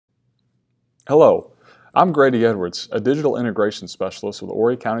Hello, I'm Grady Edwards, a digital integration specialist with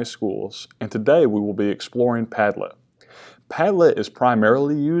Horry County Schools, and today we will be exploring Padlet. Padlet is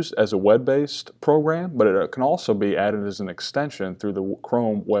primarily used as a web-based program, but it can also be added as an extension through the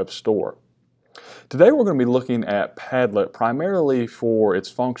Chrome Web Store. Today we're going to be looking at Padlet primarily for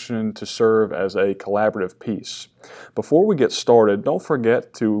its function to serve as a collaborative piece. Before we get started, don't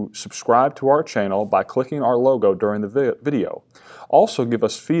forget to subscribe to our channel by clicking our logo during the video. Also give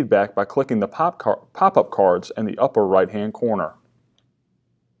us feedback by clicking the pop-up cards in the upper right-hand corner.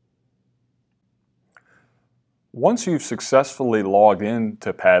 Once you've successfully logged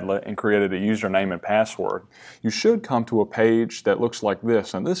into Padlet and created a username and password, you should come to a page that looks like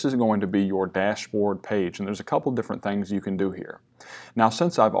this, and this is going to be your dashboard page, and there's a couple different things you can do here. Now,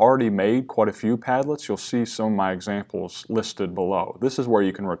 since I've already made quite a few Padlets, you'll see some of my examples listed below. This is where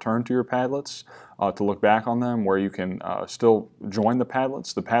you can return to your Padlets to look back on them, where you can still join the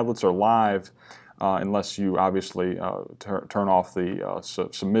Padlets. The Padlets are live unless you obviously turn off the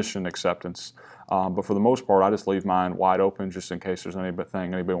submission acceptance. But for the most part, I just leave mine wide open just in case there's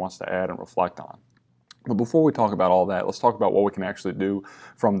anything anybody wants to add and reflect on. But before we talk about all that, let's talk about what we can actually do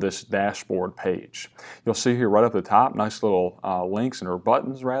from this dashboard page. You'll see here right up the top, nice little links or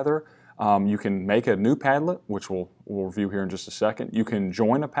buttons rather. You can make a new Padlet, which we'll review here in just a second. You can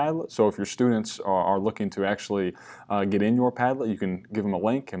join a Padlet, so if your students are looking to actually get in your Padlet, you can give them a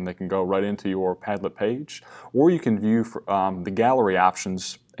link and they can go right into your Padlet page. Or you can view the gallery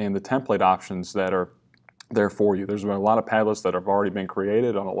options and the template options that are there for you. There's been a lot of Padlets that have already been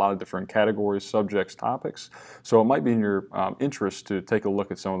created on a lot of different categories, subjects, topics, so it might be in your interest to take a look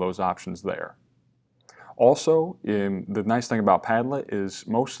at some of those options there. Also, the nice thing about Padlet is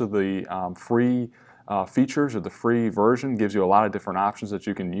most of the free features, or the free version, gives you a lot of different options that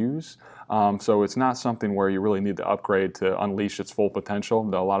you can use. So it's not something where you really need to upgrade to unleash its full potential.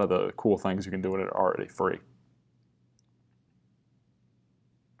 A lot of the cool things you can do with it are already free.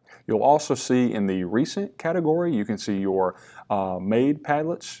 You'll also see in the recent category, you can see your made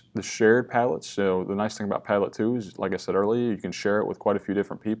Padlets, the shared Padlets. So the nice thing about Padlet 2 is, like I said earlier, you can share it with quite a few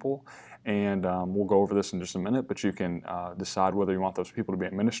different people. And we'll go over this in just a minute, but you can decide whether you want those people to be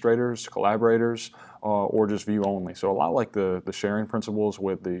administrators, collaborators, or just view only. So a lot like the sharing principles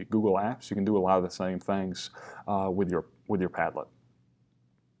with the Google Apps, you can do a lot of the same things with your Padlet.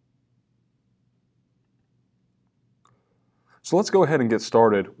 So let's go ahead and get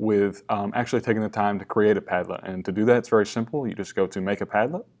started with actually taking the time to create a Padlet. And to do that, it's very simple. You just go to Make a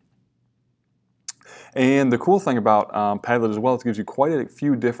Padlet. And the cool thing about Padlet as well, it gives you quite a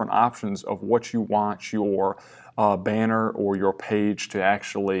few different options of what you want your banner or your page to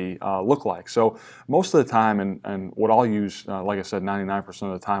actually look like. So most of the time, and what I'll use, like I said, 99%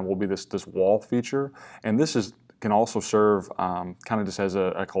 of the time will be this wall feature. And this can also serve kind of just as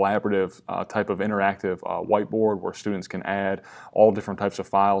a collaborative type of interactive whiteboard where students can add all different types of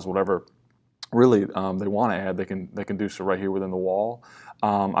files, whatever really they want to add, they can do so right here within the wall.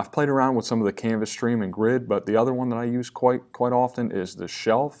 I've played around with some of the Canvas Stream and Grid, but the other one that I use quite often is the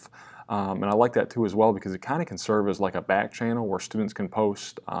Shelf. And I like that too as well because it kind of can serve as like a back channel where students can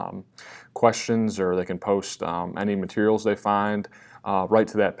post questions, or they can post any materials they find right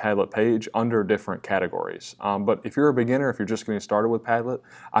to that Padlet page under different categories. But if you're a beginner, if you're just getting started with Padlet,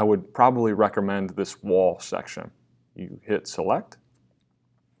 I would probably recommend this wall section. You hit select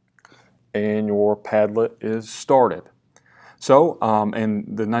and your Padlet is started. So, and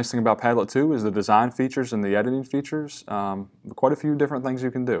the nice thing about Padlet 2 is the design features and the editing features. Quite a few different things you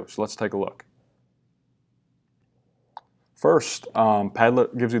can do. So let's take a look. First,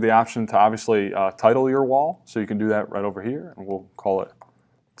 Padlet gives you the option to obviously title your wall. So you can do that right over here, and we'll call it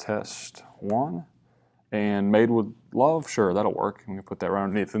Test 1. And Made with Love, sure, that'll work. We can put that right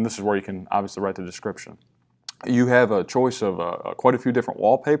underneath. And this is where you can obviously write the description. You have a choice of quite a few different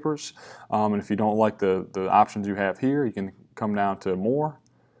wallpapers, and if you don't like the options you have here, you can come down to More,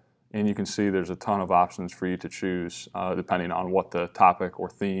 and you can see there's a ton of options for you to choose depending on what the topic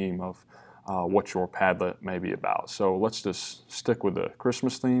or theme of what your Padlet may be about. So let's just stick with the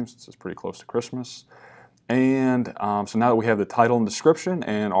Christmas theme since it's pretty close to Christmas. And so now that we have the title and description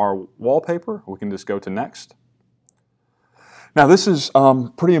and our wallpaper, we can just go to Next. Now this is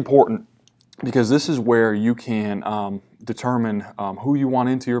pretty important, because this is where you can determine who you want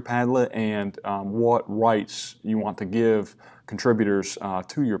into your Padlet and what rights you want to give contributors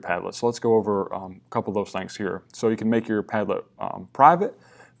to your Padlet. So let's go over a couple of those things here. So you can make your Padlet private.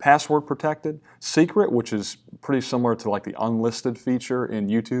 Password protected. Secret, which is pretty similar to like the unlisted feature in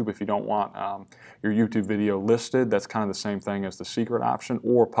YouTube if you don't want your YouTube video listed. That's kind of the same thing as the secret option.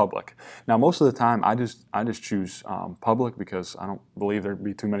 Or public. Now most of the time I just choose public because I don't believe there'd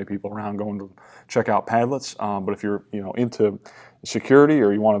be too many people around going to check out Padlets. But if you're into security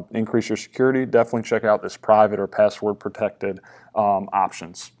or you want to increase your security, definitely check out this private or password protected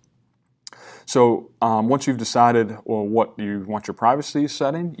options. So once you've decided what you want your privacy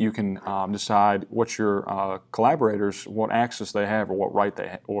setting, you can decide what your collaborators, what access they have or what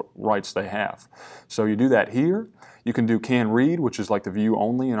rights they have. So you do that here. You can do can read, which is like the view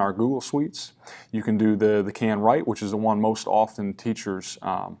only in our Google Suites. You can do the can write, which is the one most often teachers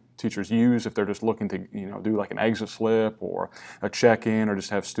use if they're just looking to do like an exit slip or a check-in or just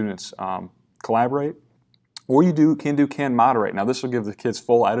have students collaborate. Or you can do can moderate. Now this will give the kids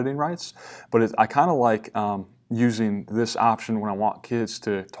full editing rights, but I kind of like using this option when I want kids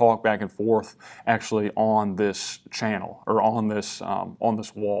to talk back and forth actually on this channel or on this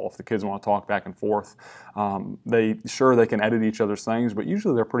wall. If the kids want to talk back and forth, they can edit each other's things, but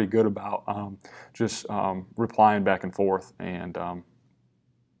usually they're pretty good about just replying back and forth and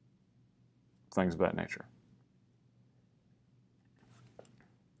things of that nature.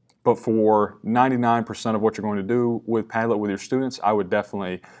 But for 99% of what you're going to do with Padlet with your students, I would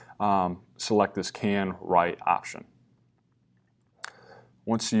definitely select this can write option.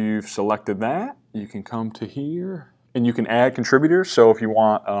 Once you've selected that, you can come to here and you can add contributors. So if you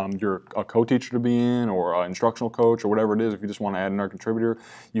want a co-teacher to be in or an instructional coach or whatever it is, if you just want to add another contributor,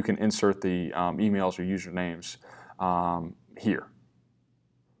 you can insert the emails or usernames here.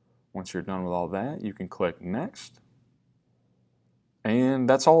 Once you're done with all that, you can click Next. And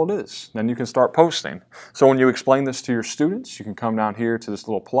that's all it is. Then you can start posting. So when you explain this to your students, you can come down here to this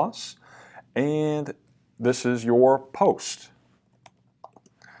little plus, and this is your post.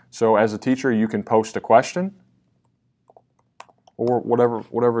 So as a teacher, you can post a question or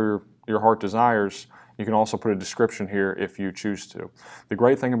whatever your heart desires. You can also put a description here if you choose to. The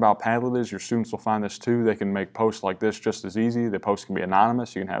great thing about Padlet is your students will find this too. They can make posts like this just as easy. The post can be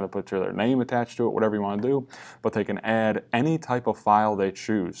anonymous. You can have them put their name attached to it, whatever you want to do. But they can add any type of file they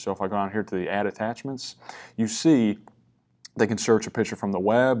choose. So if I go down here to the Add Attachments, you see they can search a picture from the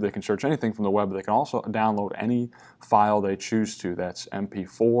web. They can search anything from the web. But they can also download any file they choose to. That's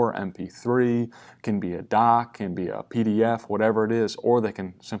MP4, MP3, can be a doc, can be a PDF, whatever it is. Or they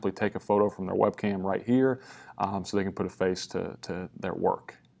can simply take a photo from their webcam right here so they can put a face to their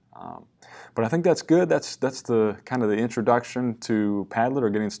work. But I think that's good. That's the kind of the introduction to Padlet or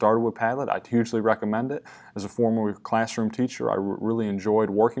getting started with Padlet. I hugely recommend it. As a former classroom teacher, I really enjoyed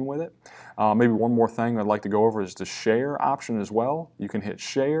working with it. Maybe one more thing I'd like to go over is the share option as well. You can hit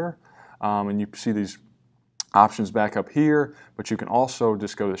share and you see these options back up here, but you can also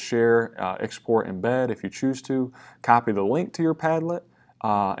just go to share, export, embed if you choose to, copy the link to your Padlet,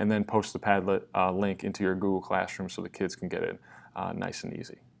 and then post the Padlet link into your Google Classroom so the kids can get it nice and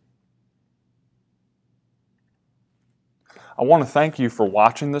easy. I want to thank you for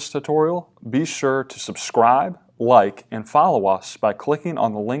watching this tutorial. Be sure to subscribe, like, and follow us by clicking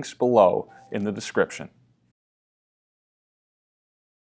on the links below in the description.